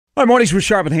Our mornings with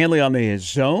Sharp and Hanley on the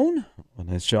Zone. On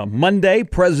this Monday,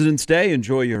 President's Day.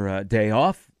 Enjoy your day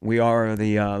off. We are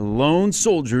the lone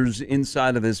soldiers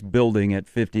inside of this building at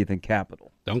 50th and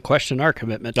Capitol. Don't question our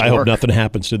commitment to I work. hope nothing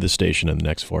happens to this station in the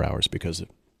next 4 hours because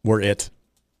we're it.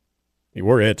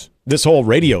 We're it. This whole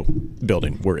radio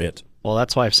building, we're it. Well,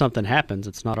 that's why if something happens,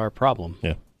 it's not our problem.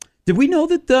 Yeah. Did we know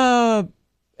that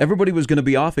everybody was going to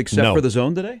be off except No. for the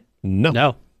Zone today?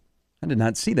 No. I did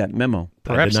not see that memo.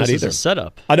 Perhaps not this is either. a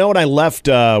setup. I know when I left,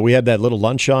 we had that little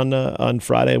lunch on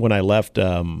Friday. When I left,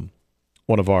 one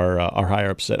of our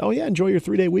higher-ups said, "Oh, yeah, enjoy your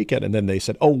 3-day weekend." And then they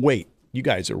said, "Oh, wait, you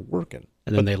guys are working."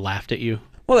 And then they laughed at you.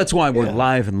 Well, that's why we're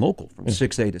live and local from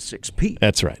 6A to 6P.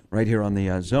 That's right. Right here on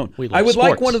the Zone. We love I would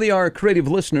like sports. one of our creative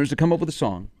listeners to come up with a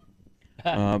song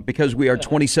because we are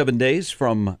 27 days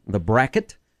from the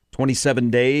bracket. 27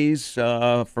 days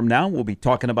from now, we'll be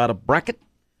talking about a bracket.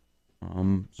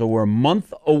 So we're a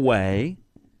month away.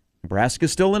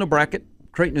 Nebraska's still in a bracket.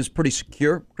 Creighton is pretty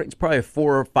secure. Creighton's probably a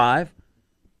 4 or 5.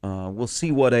 We'll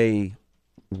see what a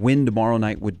win tomorrow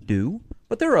night would do.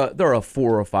 But they're a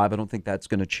 4 or 5. I don't think that's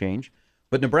going to change.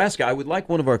 But Nebraska, I would like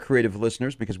one of our creative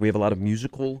listeners because we have a lot of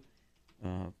musical,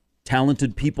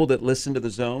 talented people that listen to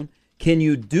the Zone. Can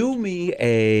you do me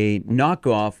a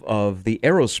knockoff of the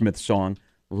Aerosmith song,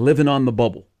 Living on the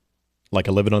Bubble? Like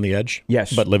a living on the edge?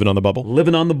 Yes. But living on the bubble?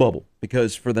 Living on the bubble,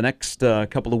 because for the next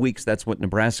couple of weeks, that's what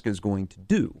Nebraska is going to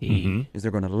do, is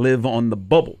they're going to live on the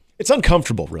bubble. It's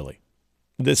uncomfortable, really.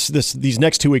 These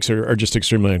next 2 weeks are just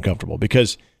extremely uncomfortable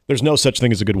because there's no such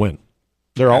thing as a good win.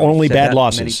 There are only said bad that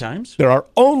losses. many times. There are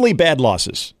only bad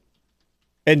losses.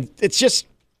 And it's just,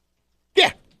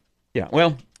 yeah, Yeah,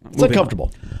 well, it's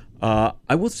uncomfortable.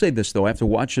 I will say this, though. After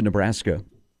watching Nebraska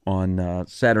on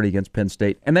Saturday against Penn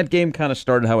State, and that game kind of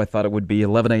started how I thought it would be,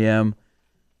 11 a.m.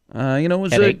 It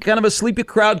was kind of a sleepy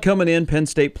crowd coming in. Penn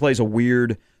State plays a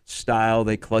weird style.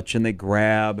 They clutch and they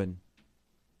grab, and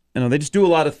they just do a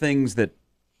lot of things that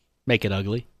Make it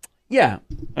ugly. Yeah,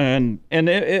 and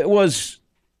it was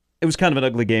kind of an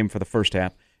ugly game for the first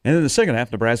half, and then the second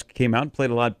half, Nebraska came out and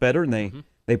played a lot better, and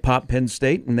they popped Penn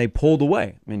State and they pulled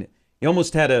away. I mean, you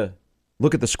almost had to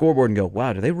look at the scoreboard and go,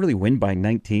 "Wow, did they really win by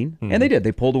 19?" And they did.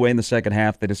 They pulled away in the second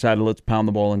half. They decided, let's pound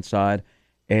the ball inside,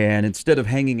 and instead of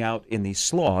hanging out in the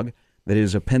slog that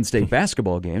is a Penn State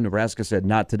basketball game, Nebraska said,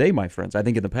 "Not today, my friends." I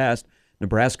think in the past,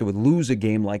 Nebraska would lose a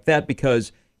game like that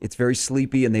because it's very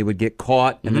sleepy and they would get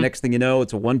caught, and the next thing you know,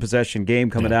 it's a one-possession game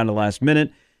coming down to the last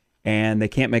minute, and they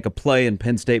can't make a play, and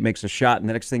Penn State makes a shot, and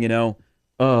the next thing you know,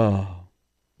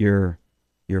 you're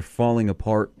falling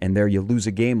apart, and there you lose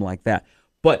a game like that.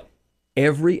 But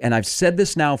and I've said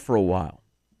this now for a while,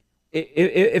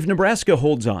 if Nebraska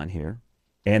holds on here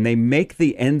and they make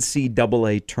the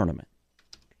NCAA tournament,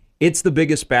 it's the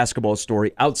biggest basketball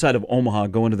story outside of Omaha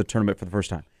going to the tournament for the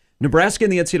first time. Nebraska in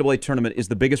the NCAA tournament is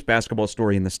the biggest basketball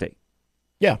story in the state.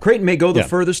 Yeah. Creighton may go the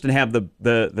furthest and have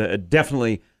the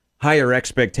definitely higher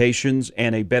expectations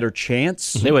and a better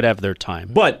chance. They would have their time.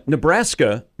 But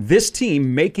Nebraska, this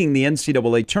team making the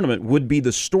NCAA tournament would be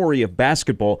the story of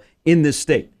basketball in this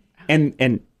state.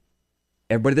 And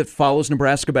everybody that follows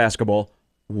Nebraska basketball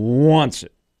wants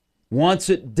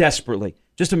it desperately.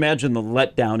 Just imagine the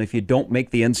letdown if you don't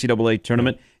make the NCAA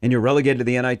tournament and you're relegated to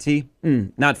the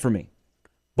NIT. Not for me.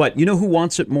 But you know who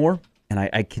wants it more? And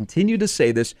I continue to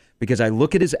say this because I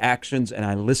look at his actions and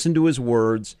I listen to his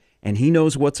words, and he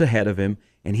knows what's ahead of him,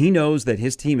 and he knows that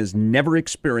his team has never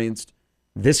experienced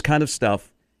this kind of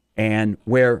stuff, and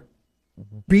where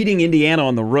beating Indiana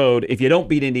on the road, if you don't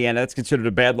beat Indiana, that's considered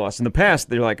a bad loss. In the past,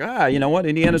 they're like, you know what?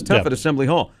 Indiana's tough at Assembly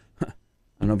Hall. I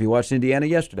don't know if you watched Indiana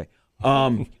yesterday.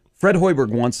 Fred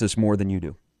Hoiberg wants this more than you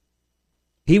do.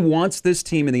 He wants this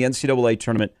team in the NCAA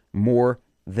tournament more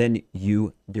than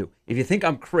you do. If you think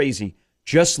I'm crazy,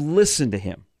 just listen to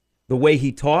him. The way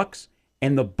he talks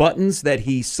and the buttons that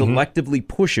he selectively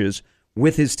pushes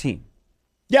with his team.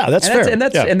 Yeah, that's fair.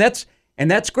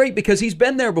 And that's great because he's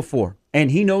been there before.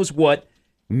 And he knows what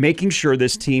making sure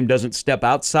this team doesn't step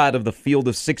outside of the field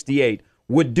of 68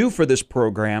 would do for this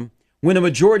program when a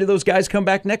majority of those guys come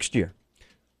back next year.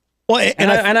 Well,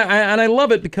 and I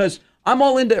love it because I'm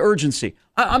all into urgency.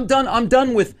 I'm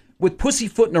done with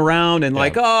pussyfooting around and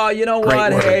you know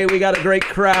what? Hey, we got a great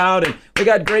crowd and we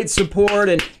got great support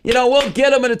and we'll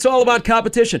get them and it's all about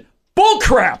competition. Bull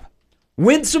crap!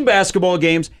 Win some basketball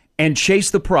games and chase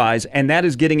the prize, and that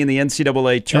is getting in the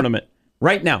NCAA tournament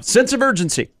right now. Sense of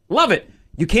urgency. Love it.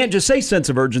 You can't just say sense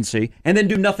of urgency and then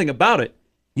do nothing about it.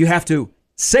 You have to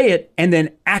say it and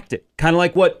then act it, kind of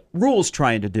like what Rule's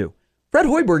trying to do. Fred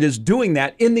Hoiberg is doing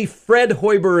that in the Fred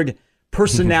Hoiberg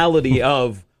personality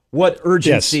of what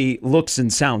urgency looks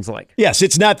and sounds like. Yes,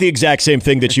 it's not the exact same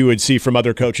thing that you would see from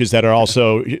other coaches that are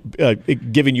also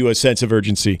giving you a sense of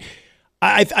urgency.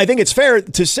 I think it's fair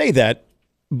to say that,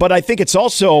 but I think it's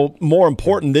also more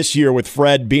important this year with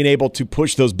Fred being able to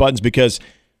push those buttons because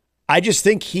I just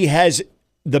think he has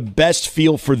the best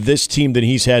feel for this team than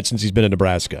he's had since he's been in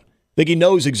Nebraska. I think he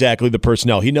knows exactly the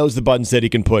personnel. He knows the buttons that he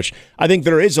can push. I think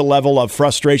there is a level of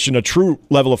frustration, a true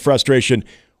level of frustration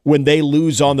when they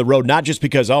lose on the road, not just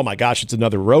because, oh my gosh, it's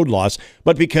another road loss,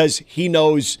 but because he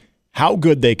knows how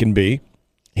good they can be.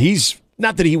 He's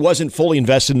not that he wasn't fully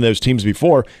invested in those teams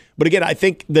before, but again, I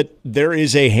think that there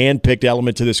is a hand-picked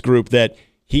element to this group that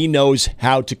he knows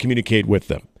how to communicate with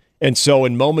them. And so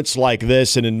in moments like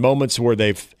this and in moments where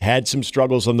they've had some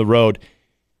struggles on the road,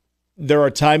 there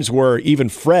are times where even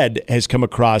Fred has come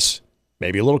across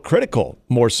maybe a little critical,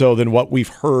 more so than what we've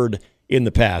heard in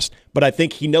the past. But I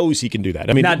think he knows he can do that.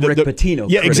 I mean, not Rick Pitino.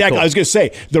 Yeah, critical. exactly. I was going to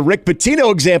say, the Rick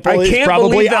Pitino example is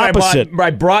probably opposite. I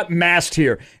brought Mast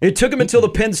here. It took him until the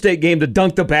Penn State game to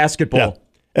dunk the basketball.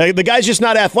 Yeah. The guy's just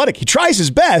not athletic. He tries his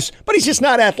best, but he's just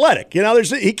not athletic. You know,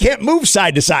 he can't move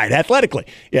side to side athletically.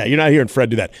 Yeah, you're not hearing Fred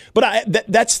do that. But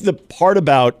that's the part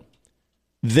about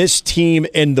this team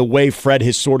and the way Fred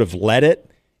has sort of led it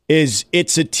is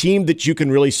it's a team that you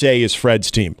can really say is Fred's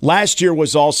team. Last year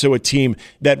was also a team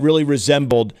that really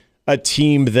resembled a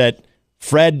team that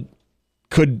Fred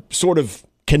could sort of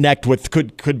connect with,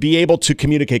 could be able to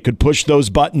communicate, could push those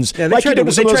buttons like he did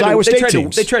with some of those Iowa State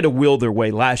teams. They tried to will their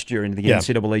way last year into the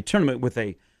NCAA tournament with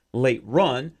a late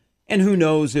run, and who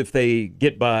knows if they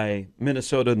get by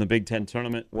Minnesota in the Big Ten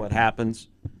tournament, what happens.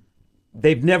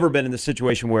 They've never been in the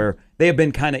situation where they have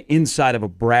been kind of inside of a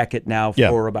bracket now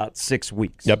for about 6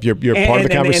 weeks. Yep, you're part of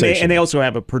the conversation. And they also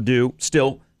have a Purdue,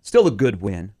 still a good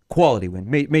win, quality win,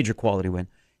 major quality win,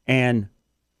 and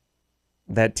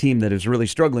that team that is really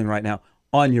struggling right now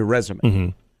on your resume. Mm-hmm.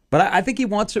 But I think he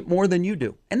wants it more than you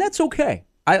do, and that's okay.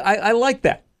 I like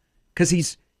that because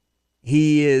he's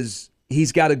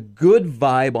got a good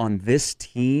vibe on this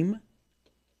team.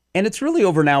 And it's really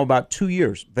over now about 2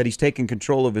 years that he's taken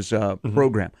control of his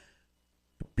program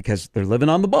because they're living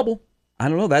on the bubble. I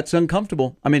don't know. That's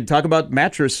uncomfortable. I mean, talk about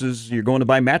mattresses. You're going to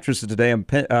buy mattresses today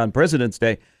on President's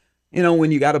Day. You know,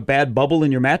 when you got a bad bubble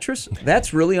in your mattress,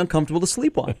 that's really uncomfortable to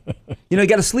sleep on. You know, you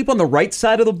got to sleep on the right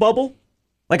side of the bubble.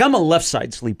 Like, I'm a left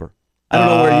side sleeper. I don't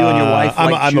know where you and your wife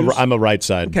I'm a right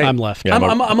side. Okay. I'm left. Yeah,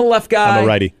 I'm a left guy. I'm a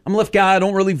righty. I'm a left guy. I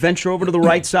don't really venture over to the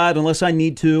right side unless I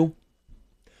need to.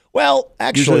 Well,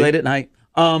 actually, usually late at night.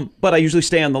 But I usually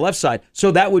stay on the left side.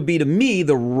 So that would be, to me,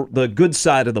 the good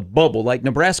side of the bubble. Like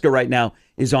Nebraska right now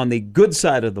is on the good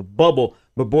side of the bubble.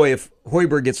 But boy, if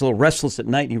Hoiberg gets a little restless at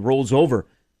night and he rolls over,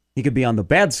 he could be on the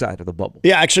bad side of the bubble.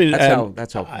 Yeah, actually,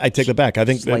 that's how I take that back. I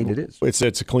think it is.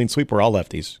 It's a clean sweep. We're all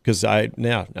lefties because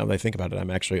now that I think about it,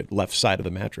 I'm actually at left side of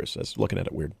the mattress. That's looking at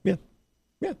it weird.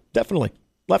 Yeah, definitely.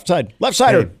 Left side.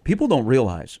 Left-sider. Hey, people don't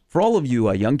realize, for all of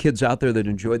you young kids out there that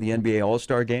enjoy the NBA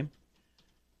All-Star Game,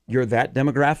 you're that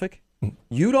demographic.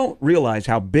 You don't realize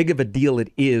how big of a deal it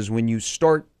is when you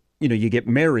start, you get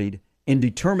married in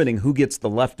determining who gets the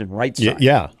left and right side.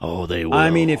 Yeah. Oh, they will.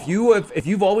 I mean, if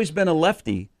you've always been a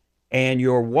lefty and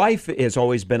your wife has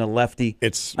always been a lefty,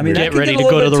 get ready to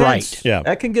go to the right. Yeah.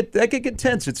 That can get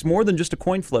tense. It's more than just a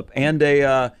coin flip and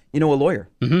a lawyer.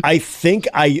 Mm-hmm. I think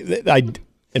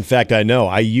in fact, I know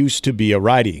I used to be a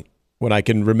righty when I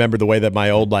can remember the way that my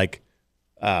old like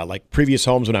previous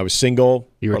homes when I was single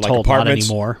you were or like told apartments.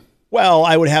 Not anymore. Well,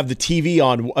 I would have the TV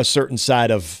on a certain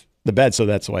side of the bed, so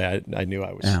that's why I knew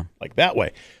I was like that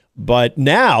way. But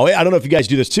now, I don't know if you guys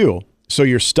do this too. So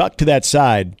you're stuck to that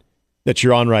side that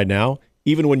you're on right now,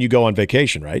 even when you go on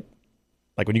vacation, right?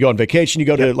 Like when you go on vacation, you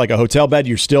go to like a hotel bed,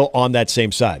 you're still on that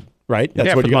same side, right?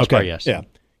 That's for the most part, yes. Yeah,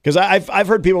 because I've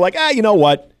heard people like, you know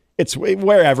what? It's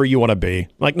wherever you want to be.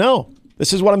 Like, no,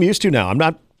 this is what I'm used to now. I'm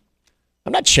not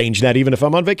changing that even if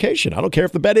I'm on vacation. I don't care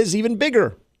if the bed is even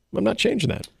bigger. I'm not changing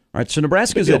that. All right, so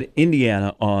Nebraska's at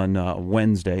Indiana on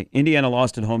Wednesday. Indiana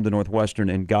lost at home to Northwestern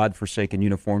in godforsaken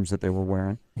uniforms that they were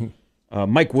wearing.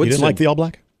 Mike Woodson. You didn't like the all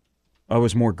black? I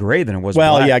was more gray than it was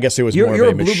black. black. Yeah, I guess it was more of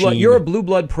a machine. You're a blue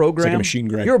blood program. It's like a machine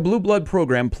gray. You're a blue blood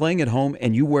program playing at home,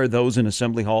 and you wear those in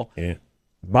Assembly Hall. Yeah.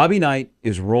 Bobby Knight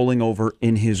is rolling over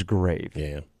in his grave.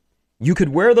 Yeah. You could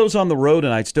wear those on the road,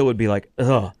 and I still would be like,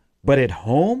 ugh. But at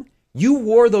home, you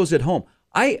wore those at home.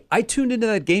 I tuned into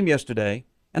that game yesterday,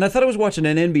 and I thought I was watching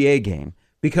an NBA game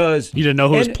because you didn't know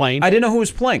who was playing. I didn't know who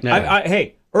was playing. No.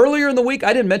 Hey, earlier in the week,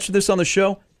 I didn't mention this on the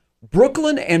show.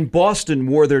 Brooklyn and Boston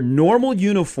wore their normal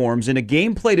uniforms in a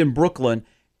game played in Brooklyn,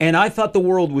 and I thought the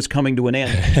world was coming to an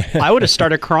end. I would have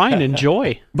started crying in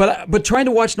joy. But trying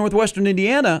to watch Northwestern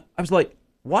Indiana, I was like,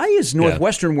 Why is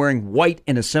Northwestern wearing white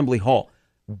in Assembly Hall?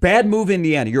 Bad move,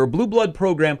 Indiana. You're a blue blood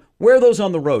program. Wear those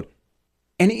on the road.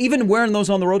 And even wearing those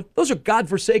on the road, those are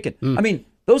godforsaken. I mean,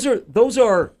 those are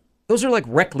like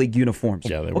rec league uniforms.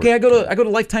 Yeah, okay, I go to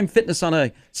Lifetime Fitness on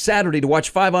a Saturday to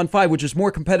watch 5-on-5, which is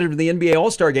more competitive than the NBA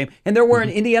All-Star game, and they're wearing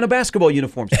Indiana basketball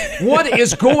uniforms. What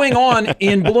is going on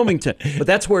in Bloomington? But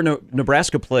that's where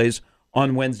Nebraska plays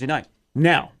on Wednesday night.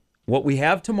 Now, what we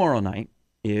have tomorrow night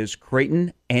is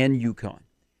Creighton and UConn.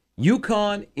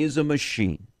 UConn is a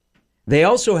machine. They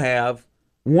also have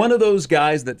one of those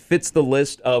guys that fits the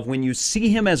list of when you see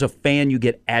him as a fan, you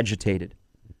get agitated.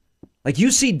 Like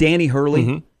you see Danny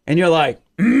Hurley, and you're like,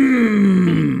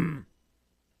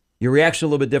 Your reaction a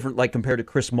little bit different, like compared to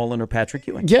Chris Mullen or Patrick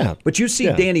Ewing. Yeah. But you see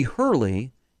Danny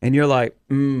Hurley, and you're like,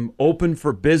 open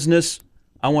for business.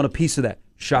 I want a piece of that.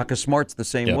 Shaka Smart's the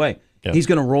same way. Yeah. He's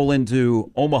going to roll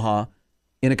into Omaha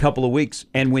in a couple of weeks,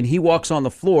 and when he walks on the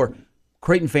floor,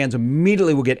 Creighton fans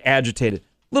immediately will get agitated.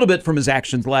 A little bit from his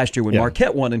actions last year when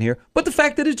Marquette won in here, but the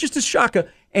fact that it's just a Shaka,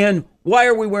 and why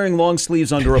are we wearing long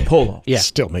sleeves under a polo?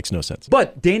 Still makes no sense.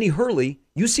 But Danny Hurley,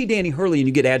 you see Danny Hurley and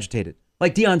you get agitated.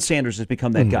 Like Deion Sanders has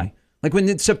become that guy. Like when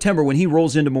in September, when he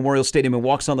rolls into Memorial Stadium and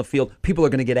walks on the field, people are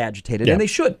going to get agitated, and they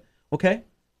should, okay?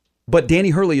 But Danny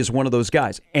Hurley is one of those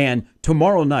guys, and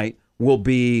tomorrow night will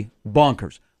be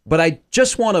bonkers. But I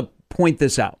just want to point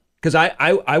this out, because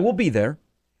I will be there.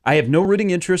 I have no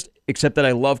rooting interest except that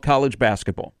I love college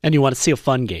basketball. And you want to see a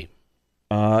fun game.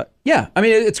 Yeah. I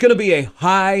mean, it's going to be a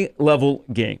high-level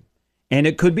game, and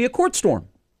it could be a court storm.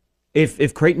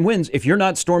 If Creighton wins, if you're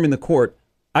not storming the court,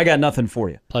 I got nothing for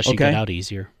you. Plus, you get out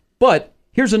easier. But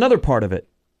here's another part of it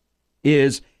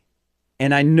is,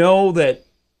 and I know that,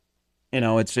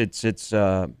 it's is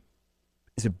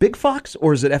it Big Fox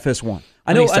or is it FS1?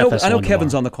 I know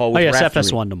Kevin's on the call with it's Raftery.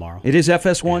 FS1 tomorrow. It is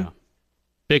FS1? Yeah.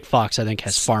 Big Fox, I think,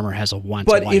 Farmer has a once.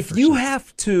 But if you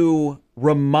have to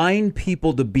remind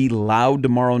people to be loud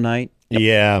tomorrow night,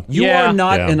 you are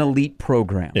not an elite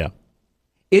program. Yeah.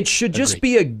 It should just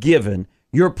be a given.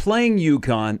 You're playing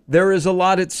UConn. There is a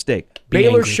lot at stake.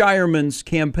 Baylor Shireman's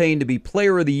campaign to be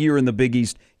Player of the Year in the Big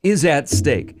East is at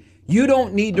stake. You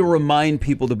don't need to remind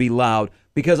people to be loud,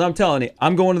 because I'm telling you,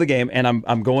 I'm going to the game, and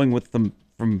I'm going with them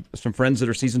from some friends that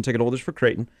are season ticket holders for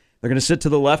Creighton. They're going to sit to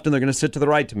the left and they're going to sit to the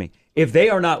right to me. If they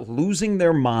are not losing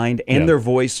their mind and their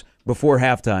voice before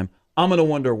halftime, I'm going to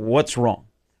wonder what's wrong.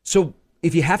 So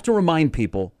if you have to remind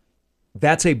people,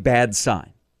 that's a bad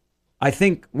sign. I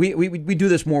think we do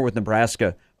this more with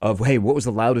Nebraska of, hey, what was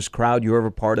the loudest crowd you were ever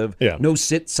part of? Yeah. No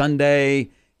Sit Sunday,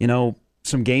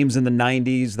 some games in the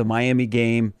 90s, the Miami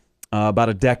game about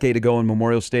a decade ago in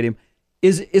Memorial Stadium.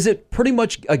 Is it pretty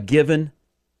much a given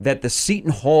that the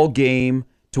Seton Hall game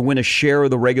to win a share of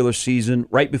the regular season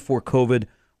right before COVID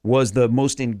was the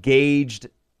most engaged,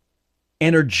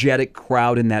 energetic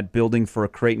crowd in that building for a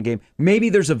Creighton game? Maybe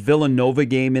there's a Villanova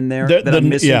game in there that I'm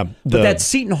missing. Yeah, but that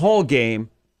Seton Hall game,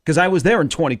 because I was there in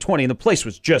 2020 and the place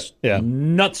was just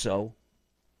nutso.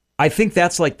 I think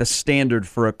that's like the standard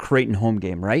for a Creighton home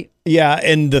game, right? Yeah,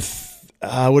 and would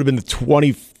have been the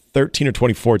 2013 or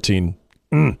 2014.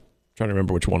 Trying to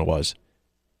remember which one it was.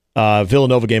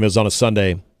 Villanova game is on a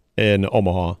Sunday in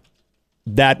Omaha.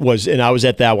 And I was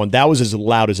at that one. That was as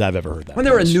loud as I've ever heard that. When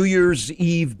there were a New Year's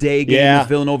Eve day game with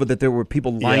Villanova, that there were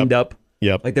people lined up,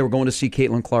 like they were going to see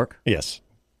Caitlin Clark. Yes,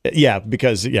 yeah,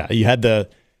 because you had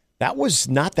that was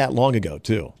not that long ago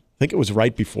too. I think it was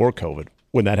right before COVID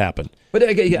when that happened. But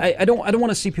I don't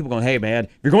want to see people going, hey man,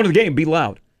 if you're going to the game, be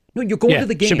loud. No, you're going to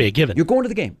the game. Should be a given. You're going to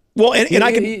the game. Well, and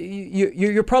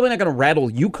you're probably not going to rattle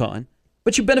UConn.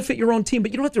 But you benefit your own team.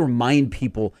 But you don't have to remind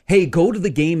people, hey, go to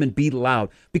the game and be loud.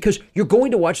 Because you're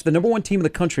going to watch the number one team in the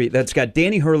country that's got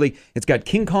Danny Hurley. It's got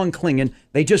King Kong Klingon.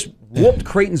 They just whooped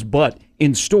Creighton's butt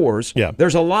in stores. Yeah.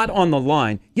 There's a lot on the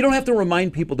line. You don't have to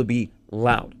remind people to be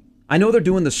loud. I know they're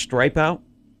doing the stripe out,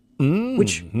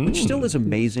 which still is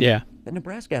amazing. Yeah. That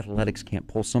Nebraska athletics can't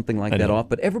pull something like that off,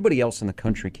 but everybody else in the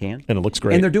country can. And it looks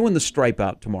great. And they're doing the stripe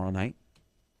out tomorrow night.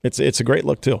 It's a great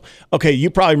look, too. Okay, you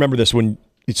probably remember this when...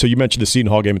 So you mentioned the Seton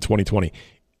Hall game in 2020.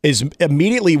 Is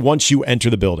immediately once you enter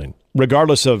the building,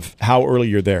 regardless of how early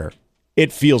you're there,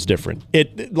 it feels different.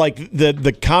 It like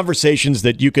the conversations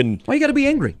that you can. Well, you got to be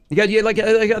angry. You got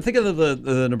I think of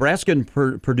the Nebraska and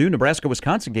Purdue,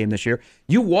 Nebraska-Wisconsin game this year.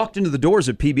 You walked into the doors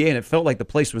at PBA and it felt like the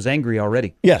place was angry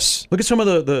already. Yes. Look at some of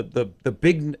the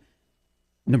big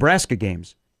Nebraska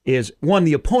games. Is one,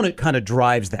 the opponent kind of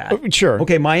drives that. Sure.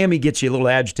 Okay, Miami gets you a little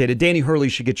agitated. Danny Hurley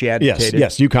should get you agitated.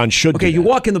 Yes, UConn should. Okay, you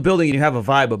walk in the building and you have a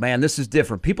vibe of, man, this is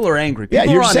different. People are angry. People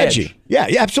you're are on edgy. Edge.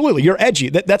 Yeah, absolutely. You're edgy.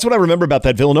 That's what I remember about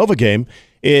that Villanova game.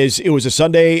 Is it was a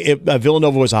Sunday.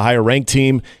 Villanova was a higher ranked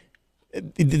team.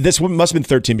 this one must have been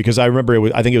 13 because I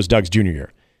remember I think it was Doug's junior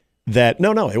year. It would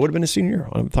have been his senior year.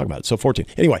 I'm talking about it. So 14.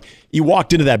 Anyway, you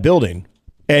walked into that building,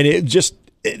 and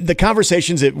the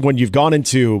conversations that when you've gone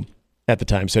into, at the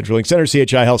time, CenturyLink Center,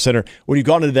 CHI Health Center, when you've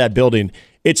gone into that building,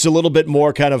 it's a little bit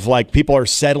more kind of like people are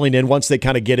settling in once they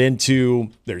kind of get into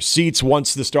their seats,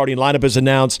 once the starting lineup is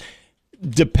announced.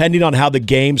 Depending on how the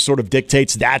game sort of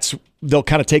dictates, they'll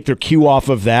kind of take their cue off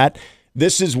of that.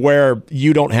 This is where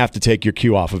you don't have to take your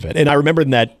cue off of it. And I remember in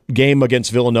that game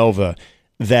against Villanova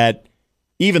that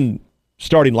even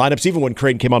starting lineups, even when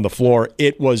Creighton came on the floor,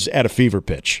 it was at a fever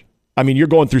pitch. I mean, you're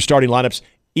going through starting lineups.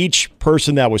 Each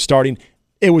person that was starting,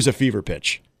 it was a fever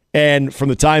pitch. And from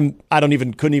the time,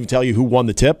 couldn't even tell you who won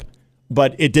the tip,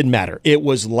 but it didn't matter. It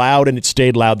was loud, and it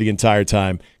stayed loud the entire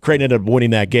time. Creighton ended up winning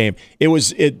that game. It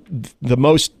was the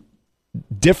most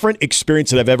different experience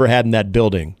that I've ever had in that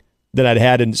building that I'd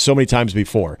had in so many times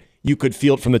before. You could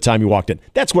feel it from the time you walked in.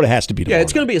 That's what it has to be tomorrow. Yeah,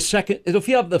 it's going to be a second. It'll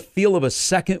have the feel of a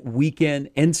second weekend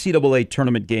NCAA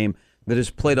tournament game that is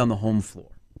played on the home floor.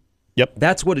 Yep.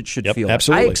 That's what it should feel like.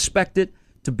 Absolutely. I expect it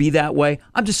to be that way.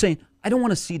 I'm just saying, I don't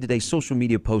want to see today social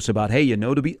media posts about, hey,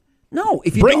 No,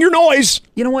 if you bring your noise.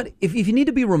 You know what? If you need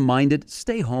to be reminded,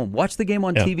 stay home. Watch the game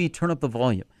on TV. Turn up the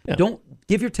volume. Yeah. Don't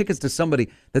give your tickets to somebody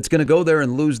that's going to go there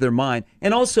and lose their mind.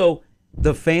 And also,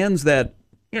 the fans that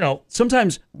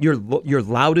sometimes your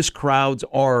loudest crowds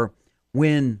are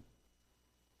when,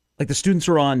 like, the students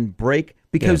are on break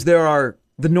because the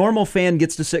normal fan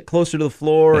gets to sit closer to the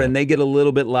floor and they get a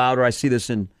little bit louder. I see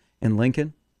this in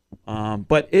Lincoln.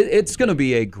 But it's going to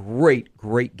be a great,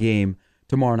 great game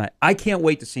tomorrow night. I can't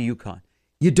wait to see UConn.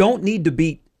 You don't need to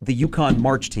beat the UConn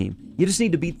March team. You just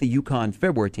need to beat the UConn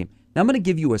February team. Now, I'm going to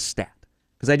give you a stat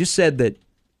because I just said that,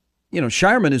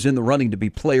 Shireman is in the running to be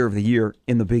player of the year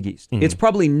in the Big East. Mm-hmm. It's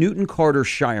probably Newton, Carter,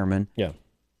 Shireman. Yeah.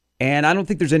 And I don't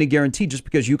think there's any guarantee just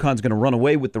because UConn's going to run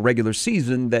away with the regular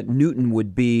season that Newton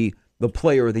would be the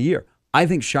player of the year. I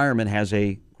think Shireman has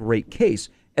a great case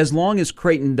as long as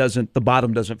Creighton the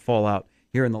bottom doesn't fall out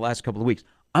here in the last couple of weeks.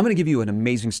 I'm going to give you an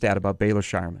amazing stat about Baylor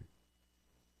Shireman,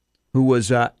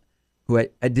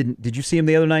 did you see him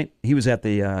the other night? He was at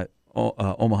the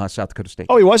Omaha, South Dakota State.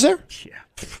 Oh, he was there? Yeah.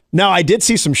 Now, I did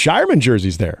see some Shireman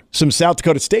jerseys there, some South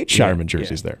Dakota State Shireman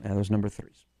jerseys there. Yeah, those number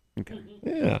 3s. Okay.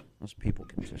 Yeah. Those people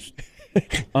can just...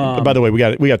 By the way, we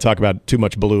got to talk about too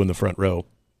much blue in the front row.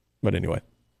 But anyway,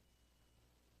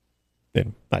 I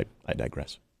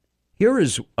digress. Here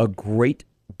is a great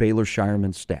Baylor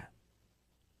Shireman stat.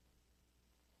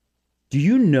 Do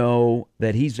you know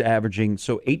that he's averaging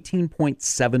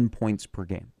 18.7 points per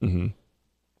game? Mm-hmm.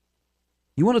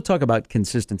 You want to talk about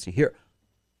consistency here?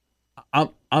 I'm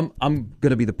going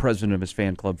to be the president of his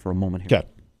fan club for a moment here. Okay.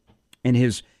 In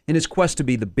his quest to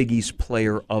be the Big East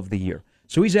Player of the Year,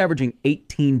 so he's averaging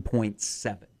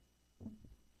 18.7. Do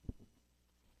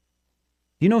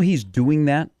you know he's doing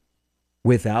that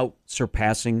without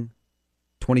surpassing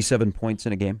 27 points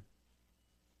in a game?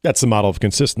 That's the model of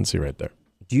consistency right there.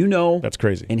 Do you know that's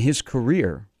crazy in his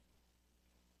career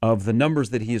of the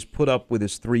numbers that he has put up with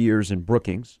his 3 years in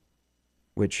Brookings,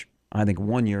 which I think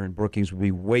 1 year in Brookings would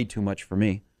be way too much for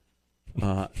me.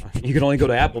 You can only go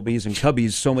to Applebee's and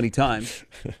Cubby's so many times.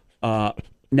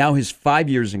 Now his 5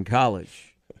 years in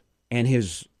college and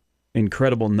his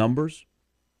incredible numbers.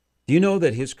 Do you know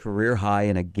that his career high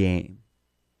in a game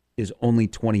is only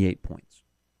 28 points?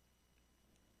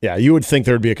 Yeah, you would think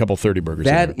there would be a couple 30 burgers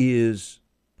in there. That is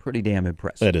pretty damn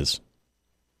impressive. That is.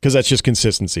 Because that's just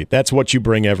consistency. That's what you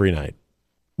bring every night.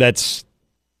 I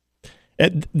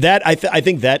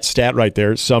think that stat right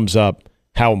there sums up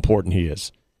how important he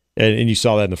is. And you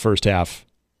saw that in the first half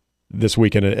this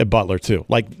weekend at Butler too.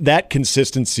 Like that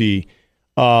consistency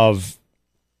of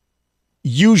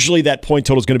usually that point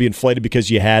total is going to be inflated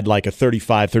because you had like a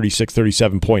 35, 36,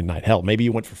 37 point night. Hell, maybe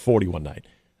you went for 40 one night.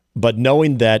 But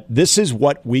knowing that this is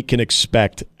what we can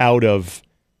expect out of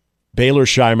Baylor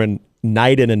Shireman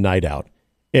night in and night out,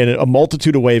 and a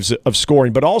multitude of waves of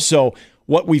scoring, but also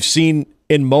what we've seen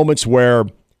in moments where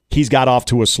he's got off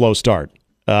to a slow start.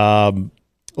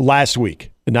 Last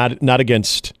week, not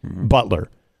against Butler,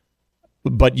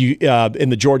 but in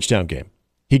the Georgetown game,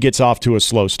 he gets off to a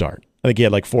slow start. I think he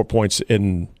had like 4 points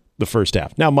in the first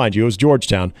half. Now, mind you, it was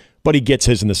Georgetown, but he gets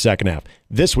his in the second half.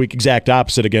 This week, exact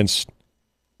opposite against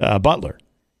Butler.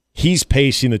 He's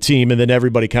pacing the team, and then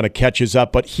everybody kind of catches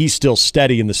up, but he's still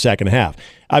steady in the second half.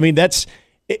 I mean,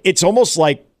 it's almost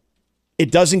like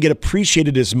it doesn't get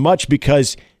appreciated as much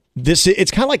because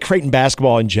it's kind of like Creighton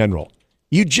basketball in general.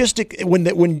 You just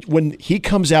when he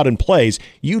comes out and plays,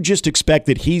 you just expect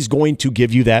that he's going to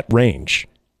give you that range.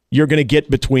 You're going to get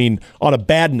between, on a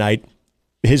bad night,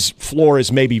 his floor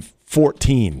is maybe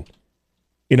 14,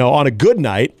 On a good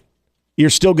night, you're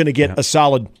still going to get a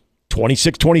solid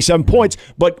 26, 27 points,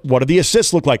 but what do the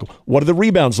assists look like? What do the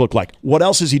rebounds look like? What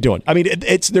else is he doing? I mean,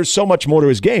 there's so much more to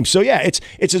his game. So, yeah,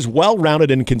 it's as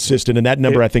well-rounded and consistent, and that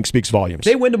number, I think, speaks volumes.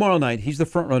 They win tomorrow night. He's the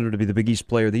front runner to be the Big East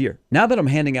Player of the Year. Now that I'm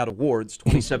handing out awards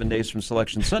 27 days from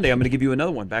Selection Sunday, I'm going to give you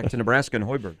another one, back to Nebraska and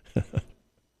Hoiberg.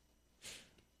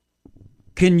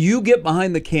 Can you get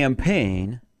behind the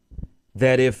campaign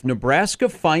that if Nebraska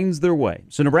finds their way,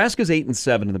 so Nebraska's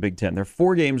 8-7 in the Big Ten. They're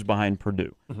 4 games behind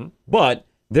Purdue. But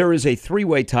there is a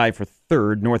 3-way tie for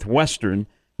third, Northwestern,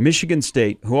 Michigan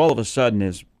State, who all of a sudden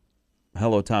is,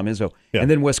 hello, Tom Izzo,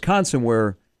 and then Wisconsin,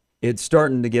 where it's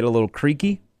starting to get a little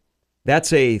creaky.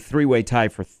 That's a 3-way tie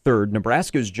for third.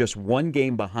 Nebraska is just 1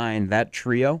 game behind that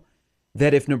trio.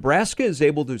 That if Nebraska is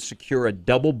able to secure a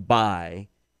double bye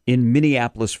in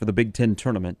Minneapolis for the Big Ten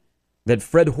tournament, that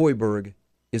Fred Hoiberg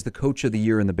is the coach of the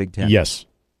year in the Big Ten. Yes.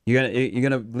 You're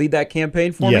gonna lead that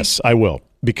campaign for me? Yes, I will.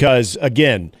 Because,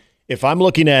 again, if I'm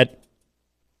looking at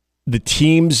the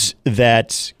teams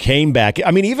that came back,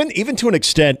 I mean, even to an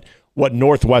extent, what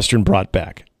Northwestern brought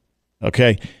back,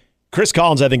 okay? Chris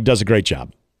Collins, I think, does a great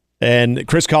job. And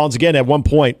Chris Collins, again, at one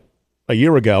point a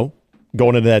year ago,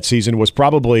 going into that season, was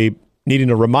probably needing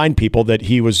to remind people that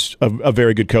he was a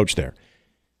very good coach there.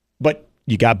 But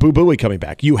you got Boo Buie coming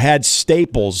back. You had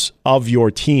staples of your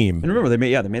team. And remember, they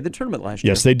made the tournament last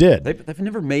year. Yes, they did.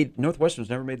 Northwestern's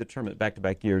never made the tournament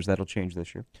back-to-back years. That'll change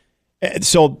this year.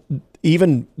 So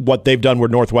even what they've done where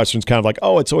Northwestern's kind of like, it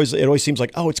always seems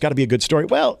like, it's got to be a good story.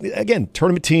 Well, again,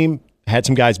 tournament team had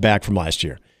some guys back from last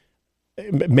year,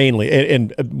 mainly,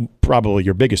 and probably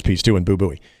your biggest piece too in Boo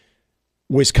Buie.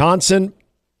 Wisconsin,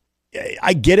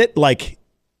 I get it, like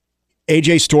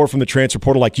AJ Storr from the transfer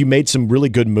portal, like you made some really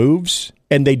good moves,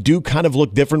 and they do kind of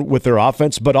look different with their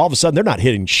offense, but all of a sudden they're not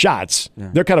hitting shots.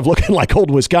 Yeah. They're kind of looking like old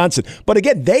Wisconsin. But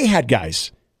again, they had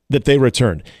guys that they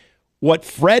returned. What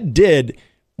Fred did,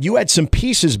 you had some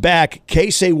pieces back.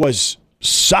 Casey was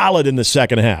solid in the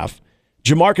second half.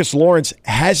 Jamarcus Lawrence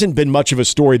hasn't been much of a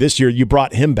story this year. You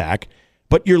brought him back.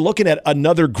 But you're looking at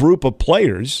another group of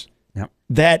players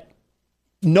that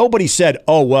nobody said,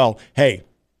 hey,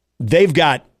 they've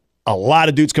got a lot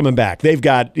of dudes coming back. They've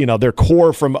got, their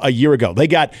core from a year ago. They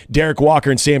got Derek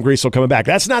Walker and Sam Griesel coming back.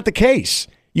 That's not the case.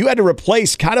 You had to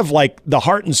replace kind of like the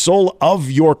heart and soul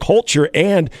of your culture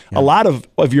and a lot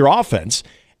of your offense.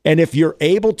 And if you're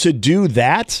able to do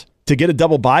that, to get a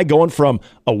double bye going from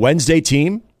a Wednesday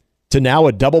team to now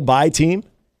a double bye team,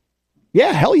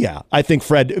 hell yeah. I think,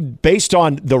 Fred, based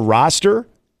on the roster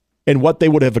and what they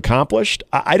would have accomplished,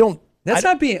 I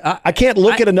can't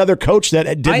look at another coach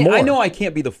that did more. I know I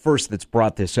can't be the first that's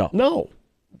brought this up. No.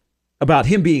 About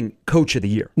him being coach of the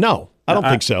year. No, I don't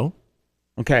think so.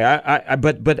 Okay,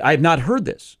 but I've not heard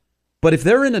this. But if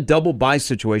they're in a double bye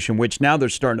situation, which now they're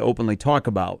starting to openly talk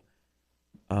about,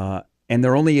 and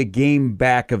they're only a game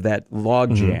back of that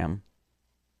logjam,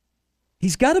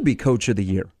 he's got to be coach of the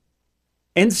year.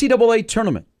 NCAA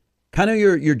tournament, kind of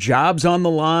your job's on the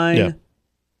line. Yeah.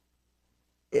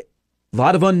 A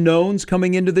lot of unknowns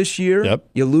coming into this year. Yep.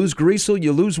 You lose Griesel,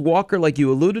 you lose Walker, like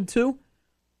you alluded to.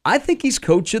 I think he's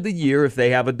coach of the year if they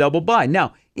have a double bye.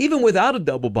 Now, even without a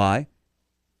double bye,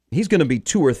 he's going to be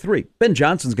 2 or 3. Ben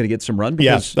Johnson's going to get some run.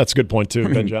 Because, that's a good point, too,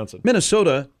 Ben Johnson.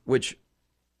 Minnesota, which,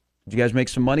 did you guys make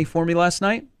some money for me last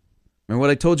night? Remember what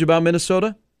I told you about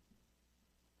Minnesota?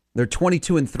 They're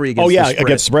 22-3 against the spread.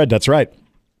 Against spread, that's right.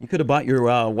 You could have bought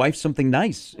your wife something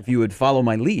nice if you would follow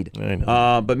my lead. I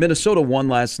know. But Minnesota won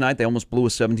last night. They almost blew a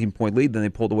 17-point lead. Then they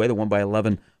pulled away. They won by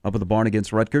 11 up at the barn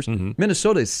against Rutgers.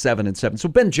 Minnesota is 7-7. So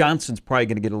Ben Johnson's probably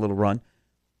going to get a little run.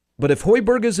 But if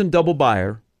Hoiberg is in double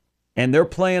buyer and they're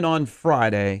playing on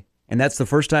Friday, and that's the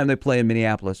first time they play in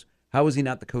Minneapolis, how is he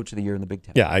not the coach of the year in the Big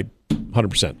Ten? Yeah,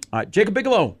 100%. All right, Jacob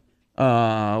Bigelow.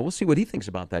 We'll see what he thinks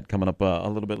about that coming up a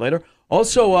little bit later.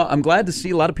 Also, I'm glad to see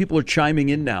a lot of people are chiming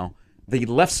in now. The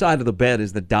left side of the bed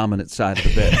is the dominant side of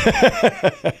the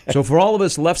bed. So for all of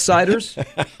us left-siders,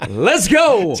 let's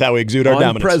go. That's how we exude our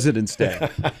dominance. On President's Day.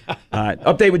 All right,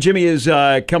 Update with Jimmy is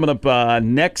coming up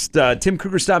next. Tim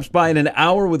Kruger stops by in an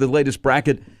hour with the latest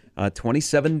bracket.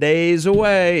 27 days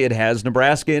away. It has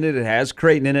Nebraska in it. It has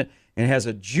Creighton in it. And it has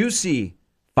a juicy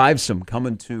fivesome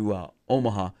coming to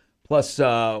Omaha. Plus,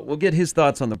 we'll get his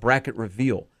thoughts on the bracket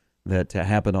reveal that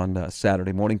happened on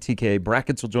Saturday morning. TKA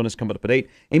Brackets will join us coming up at 8.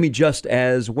 Amy just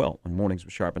as well on Mornings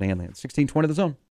with Sharp and Hanley. 1620 The Zone.